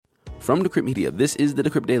From Decrypt Media, this is the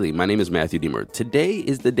Decrypt Daily. My name is Matthew Deemer. Today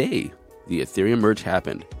is the day the Ethereum merge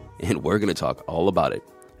happened, and we're going to talk all about it.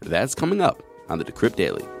 That's coming up on the Decrypt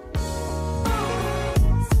Daily.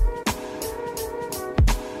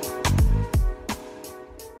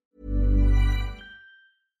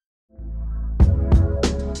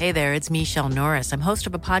 Hey there, it's Michelle Norris. I'm host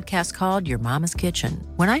of a podcast called Your Mama's Kitchen.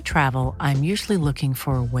 When I travel, I'm usually looking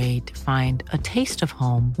for a way to find a taste of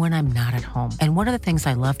home when I'm not at home. And one of the things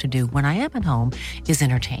I love to do when I am at home is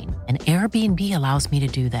entertain. And Airbnb allows me to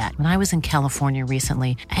do that. When I was in California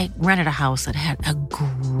recently, I rented a house that had a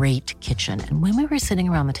great kitchen. And when we were sitting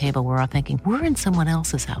around the table, we're all thinking, we're in someone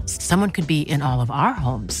else's house. Someone could be in all of our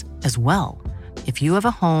homes as well. If you have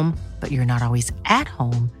a home, but you're not always at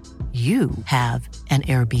home, you have an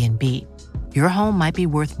Airbnb. Your home might be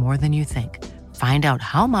worth more than you think. Find out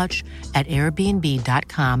how much at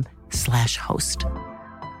airbnb.com/host.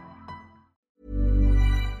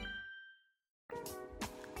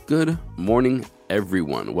 Good morning,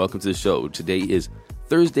 everyone. Welcome to the show. Today is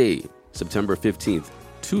Thursday, September 15th,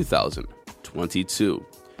 2022.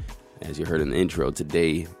 As you heard in the intro,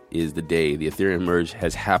 today is the day the Ethereum merge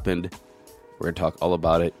has happened. We're going to talk all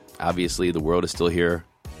about it. Obviously, the world is still here.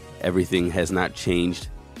 Everything has not changed,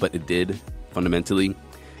 but it did fundamentally.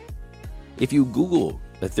 If you Google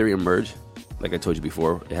Ethereum merge, like I told you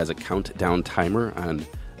before, it has a countdown timer on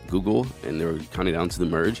Google, and they're counting down to the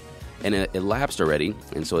merge, and it lapsed already.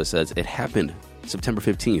 And so it says it happened September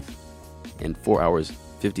 15th and 4 hours,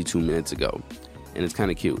 52 minutes ago. And it's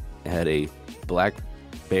kind of cute. It had a black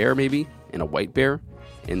bear maybe and a white bear,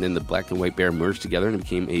 and then the black and white bear merged together and it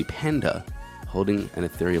became a panda holding an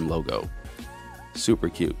Ethereum logo. Super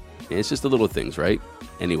cute. And it's just the little things, right?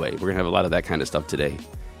 Anyway, we're going to have a lot of that kind of stuff today.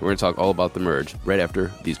 We're going to talk all about the merge right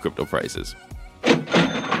after these crypto prices.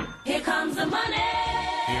 Here comes the money.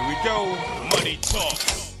 Here we go. Money talk.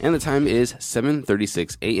 And the time is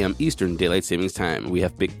 7:36 a.m. Eastern Daylight Savings Time. We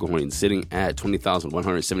have Bitcoin sitting at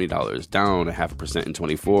 $20,170, down 0.5% in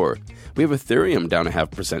 24. We have Ethereum down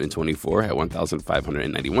 0.5% in 24 at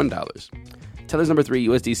 $1,591. Tether's number 3,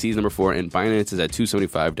 USDC is number 4, and Binance is at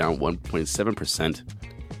 275, down 1.7%.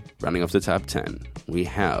 Rounding off the top 10, we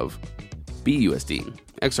have BUSD,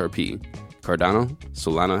 XRP, Cardano,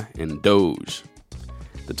 Solana, and Doge.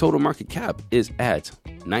 The total market cap is at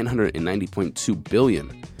 $990.2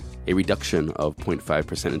 billion, a reduction of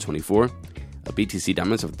 0.5% in 24, a BTC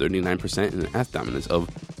dominance of 39%, and an ETH dominance of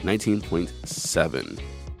 19.7%.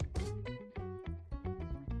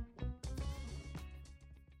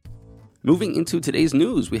 Moving into today's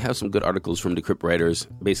news, we have some good articles from Decrypt writers.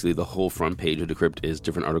 Basically, the whole front page of Decrypt is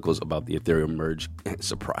different articles about the Ethereum merge.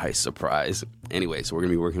 Surprise, surprise. Anyway, so we're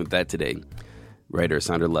going to be working with that today. Writer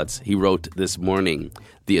Sander Lutz, he wrote this morning,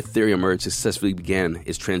 the Ethereum merge successfully began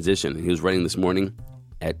its transition. He was writing this morning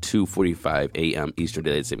at 2:45 a.m. Eastern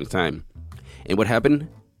Daylight Savings Time. And what happened?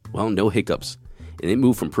 Well, no hiccups. And it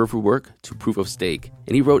moved from proof of work to proof of stake.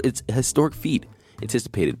 And he wrote it's a historic feat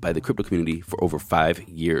anticipated by the crypto community for over 5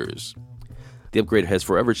 years. The upgrade has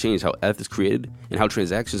forever changed how ETH is created and how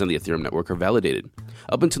transactions on the Ethereum network are validated.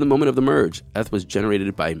 Up until the moment of the merge, ETH was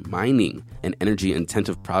generated by mining, an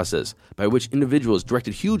energy-intensive process by which individuals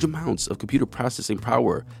directed huge amounts of computer processing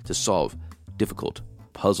power to solve difficult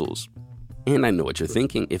puzzles. And I know what you're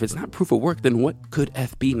thinking. If it's not proof of work, then what could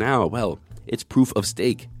ETH be now? Well, it's proof of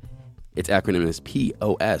stake. Its acronym is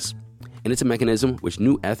POS. And it's a mechanism which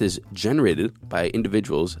new ETH is generated by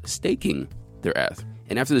individuals staking their ETH.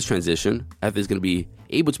 And after this transition, ETH is going to be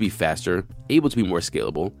able to be faster, able to be more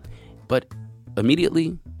scalable, but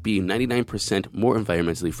immediately be 99% more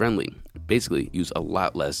environmentally friendly. Basically, use a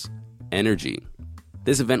lot less energy.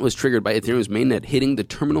 This event was triggered by Ethereum's mainnet hitting the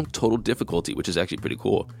terminal total difficulty, which is actually pretty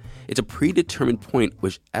cool. It's a predetermined point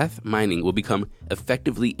which ETH mining will become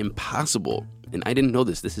effectively impossible. And I didn't know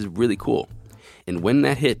this. This is really cool. And when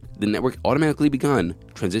that hit, the network automatically began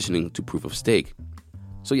transitioning to proof of stake.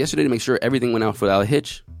 So yesterday, to make sure everything went off without a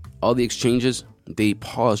hitch, all the exchanges, they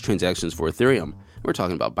paused transactions for Ethereum. We're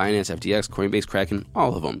talking about Binance, FTX, Coinbase, Kraken,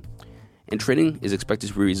 all of them. And trading is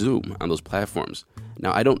expected to resume on those platforms.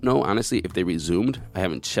 Now, I don't know, honestly, if they resumed. I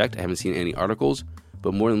haven't checked. I haven't seen any articles.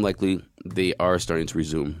 But more than likely, they are starting to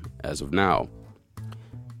resume as of now.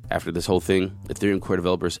 After this whole thing, Ethereum core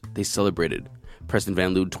developers, they celebrated. Preston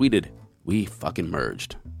Van Loon tweeted, "We fucking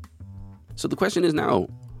merged." So the question is now,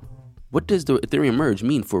 what does the Ethereum merge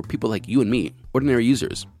mean for people like you and me, ordinary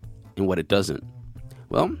users, and what it doesn't?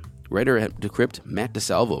 Well, writer at Decrypt, Matt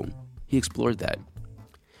DeSalvo, he explored that.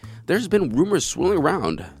 There's been rumors swirling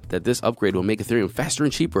around that this upgrade will make Ethereum faster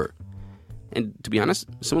and cheaper. And to be honest,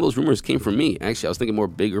 some of those rumors came from me. Actually, I was thinking more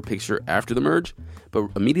bigger picture after the merge, but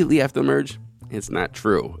immediately after the merge, it's not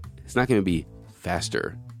true. It's not going to be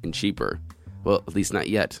faster and cheaper. Well, at least not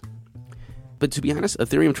yet. But to be honest,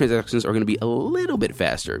 Ethereum transactions are going to be a little bit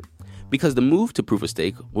faster because the move to proof of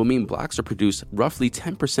stake will mean blocks are produced roughly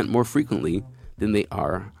 10% more frequently than they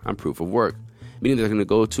are on proof of work, meaning they're going to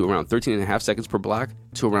go to around 13.5 seconds per block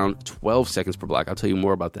to around 12 seconds per block. I'll tell you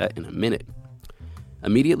more about that in a minute.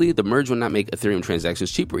 Immediately, the merge will not make Ethereum transactions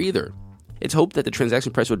cheaper either. It's hoped that the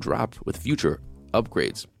transaction price will drop with future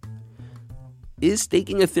upgrades. Is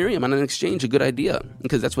staking Ethereum on an exchange a good idea?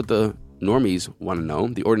 Because that's what the normies want to know,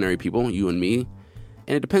 the ordinary people, you and me.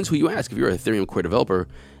 And it depends who you ask. If you're an Ethereum core developer,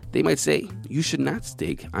 they might say you should not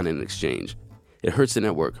stake on an exchange. It hurts the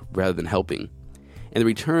network rather than helping. And the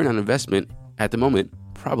return on investment at the moment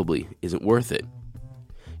probably isn't worth it.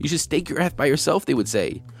 You should stake your ETH by yourself, they would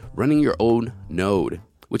say, running your own node,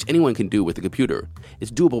 which anyone can do with a computer. It's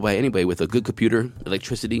doable by anybody with a good computer,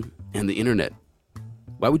 electricity, and the internet.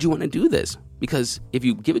 Why would you want to do this? Because if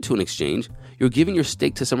you give it to an exchange, you're giving your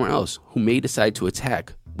stake to someone else who may decide to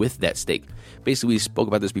attack with that stake. Basically, we spoke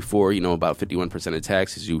about this before, about 51%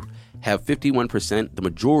 attacks. Is you have 51%, the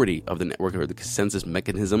majority of the network or the consensus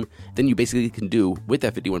mechanism, then you basically can do with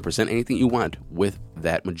that 51% anything you want with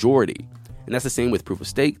that majority. And that's the same with proof of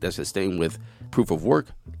stake. That's the same with proof of work.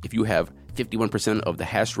 If you have 51% of the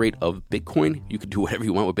hash rate of Bitcoin, you can do whatever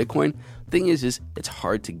you want with Bitcoin. Thing is it's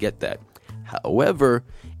hard to get that. However,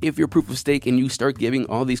 if you're proof of stake and you start giving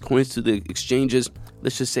all these coins to the exchanges,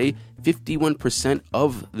 let's just say 51%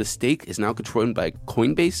 of the stake is now controlled by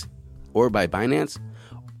Coinbase or by Binance,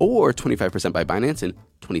 or 25% by Binance and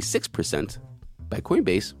 26% by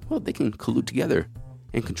Coinbase, well, they can collude together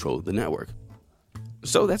and control the network.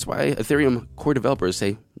 So that's why Ethereum core developers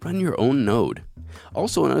say, run your own node.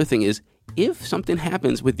 Also, another thing is, if something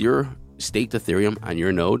happens with your staked Ethereum on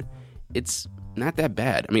your node, it's not that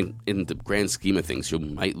bad. I mean, in the grand scheme of things, you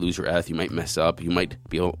might lose your ETH, you might mess up, you might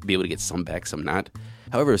be able to get some back, some not.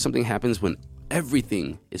 However, if something happens when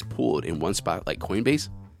everything is pooled in one spot like Coinbase,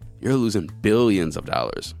 you're losing billions of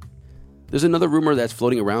dollars. There's another rumor that's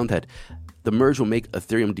floating around that the merge will make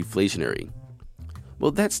Ethereum deflationary.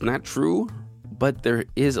 Well, that's not true, but there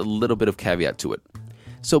is a little bit of caveat to it.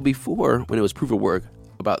 So before, when it was proof of work,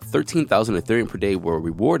 about 13,000 Ethereum per day were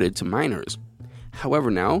rewarded to miners. However,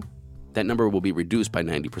 now, that number will be reduced by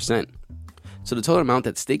 90%. So the total amount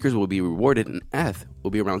that stakers will be rewarded in ETH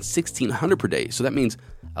will be around 1,600 per day. So that means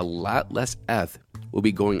a lot less ETH will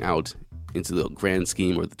be going out into the grand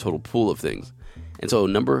scheme or the total pool of things. And so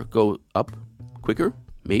number go up quicker,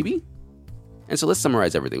 maybe? And so let's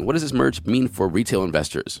summarize everything. What does this merge mean for retail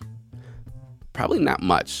investors? Probably not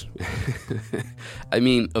much. I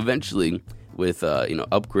mean, eventually with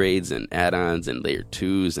upgrades and add-ons and layer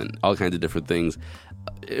 2s and all kinds of different things,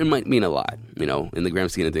 it might mean a lot, in the grand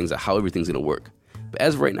scheme of things, how everything's going to work. But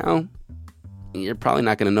as of right now, you're probably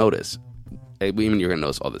not going to notice. I mean, you're going to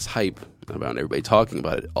notice all this hype about everybody talking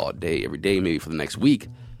about it all day, every day, maybe for the next week,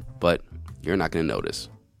 but you're not going to notice.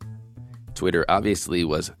 Twitter obviously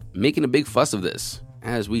was making a big fuss of this,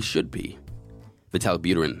 as we should be. Vitalik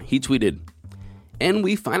Buterin, he tweeted, "And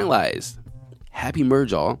we finalized. Happy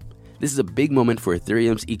merge all. This is a big moment for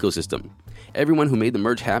Ethereum's ecosystem. Everyone who made the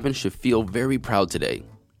merge happen should feel very proud today."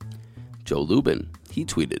 Joe Lubin, he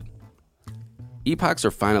tweeted, "Epochs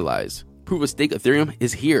are finalized. Proof of stake Ethereum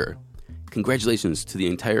is here. Congratulations to the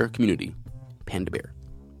entire community. Panda Bear."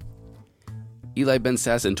 Eli Ben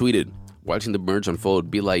Sasson tweeted, "Watching the merge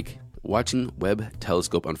unfold be like watching Webb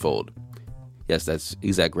telescope unfold." Yes, that's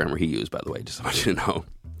exact grammar he used, by the way, just want you to know.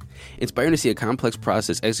 "Inspiring to see a complex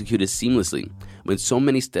process executed seamlessly when so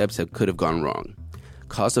many steps could have gone wrong.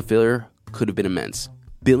 Cost of failure could have been immense.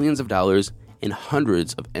 Billions of dollars and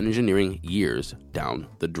hundreds of engineering years down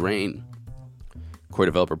the drain." Core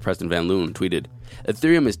developer Preston Van Loon tweeted,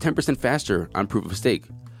 "Ethereum is 10% faster on proof of stake.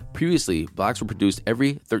 Previously, blocks were produced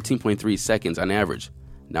every 13.3 seconds on average.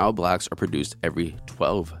 Now blocks are produced every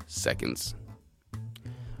 12 seconds.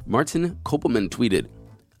 Martin Kopelman tweeted,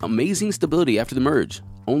 "Amazing stability after the merge.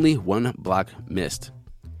 Only one block missed.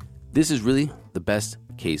 This is really the best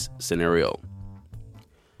case scenario."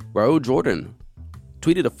 Raul Jordan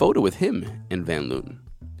tweeted a photo with him and Van Loon.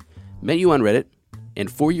 "Met you on Reddit,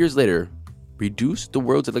 and 4 years later, reduced the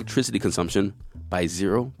world's electricity consumption by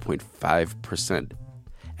 0.5%.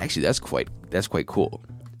 Actually, that's quite cool.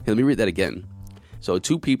 Hey, let me read that again. So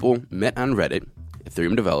 2 people met on Reddit,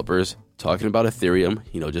 Ethereum developers, talking about Ethereum,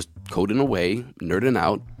 just coding away, nerding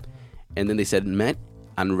out. And then they said, met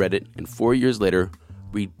on Reddit, and 4 years later,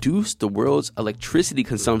 reduced the world's electricity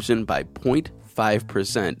consumption by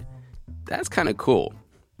 0.5%. That's kind of cool.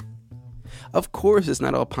 Of course, it's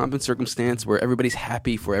not all pomp and circumstance where everybody's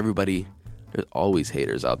happy for everybody. There's always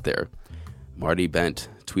haters out there. Marty Bent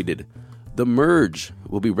tweeted, "The merge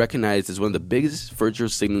will be recognized as one of the biggest virtual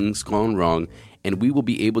signings gone wrong, and we will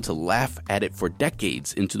be able to laugh at it for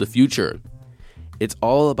decades into the future. It's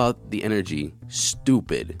all about the energy.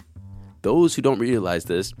 Stupid. Those who don't realize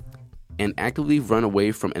this and actively run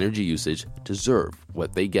away from energy usage deserve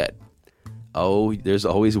what they get. Oh, there's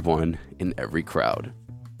always one in every crowd."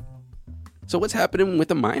 So what's happening with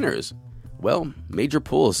the miners? Well, major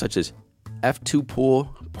pools such as F2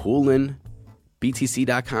 Pool, Poolin,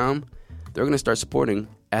 BTC.com, they're going to start supporting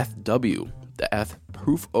ETHW, the ETH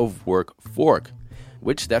Proof of Work fork,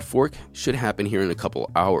 which that fork should happen here in a couple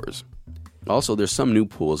hours. Also, there's some new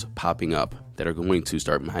pools popping up that are going to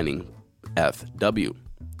start mining ETHW.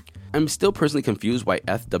 I'm still personally confused why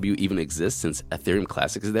ETHW even exists, since Ethereum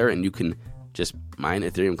Classic is there and you can just mine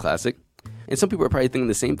Ethereum Classic. And some people are probably thinking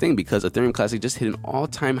the same thing because Ethereum Classic just hit an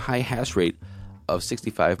all-time high hash rate of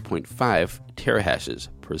 65.5 terahashes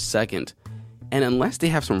per second. And unless they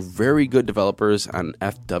have some very good developers on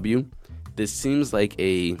FW, this seems like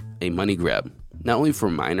a money grab, not only for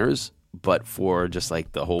miners, but for just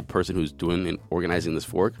like the whole person who's doing and organizing this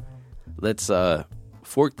fork. Let's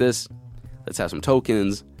fork this, let's have some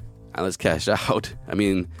tokens, and let's cash out. I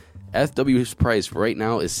mean, FW's price right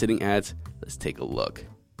now is sitting at, let's take a look,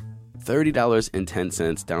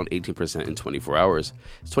 $30.10, down 18% in 24 hours.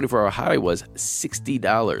 Its 24-hour high was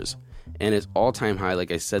 $60, and its all-time high,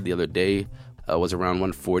 like I said the other day, was around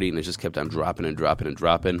 140, and it just kept on dropping and dropping and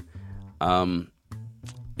dropping.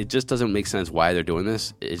 It just doesn't make sense why they're doing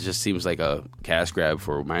this. It just seems like a cash grab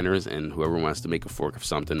for miners and whoever wants to make a fork of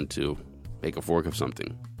something to make a fork of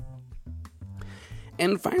something.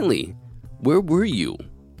 And finally, where were you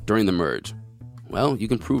during the merge? Well, you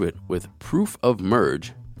can prove it with Proof of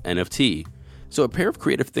Merge NFT. So a pair of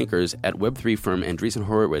creative thinkers at Web3 firm Andreessen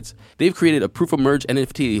Horowitz, they've created a Proof of Merge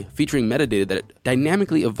NFT featuring metadata that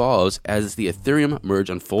dynamically evolves as the Ethereum merge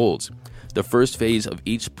unfolds. The first phase of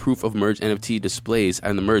each Proof of Merge NFT displays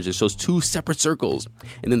on the merge and shows two separate circles.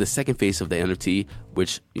 And then the second phase of the NFT,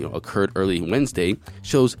 which occurred early Wednesday,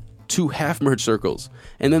 shows two half-merge circles.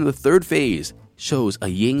 And then the third phase shows a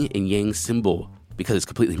yin and yang symbol because it's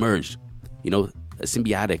completely merged. A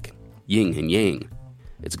symbiotic yin and yang.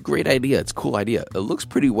 It's a great idea. It's a cool idea. It looks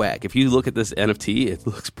pretty whack. If you look at this NFT, it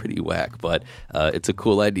looks pretty whack, but it's a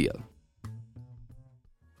cool idea.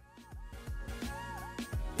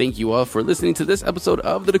 Thank you all for listening to this episode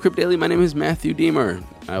of the Decrypt Daily. My name is Matthew Deemer.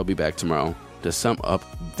 I'll be back tomorrow to sum up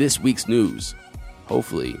this week's news.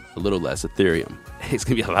 Hopefully, a little less Ethereum. It's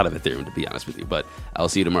going to be a lot of Ethereum, to be honest with you, but I'll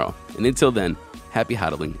see you tomorrow. And until then, happy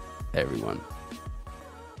hodling, everyone.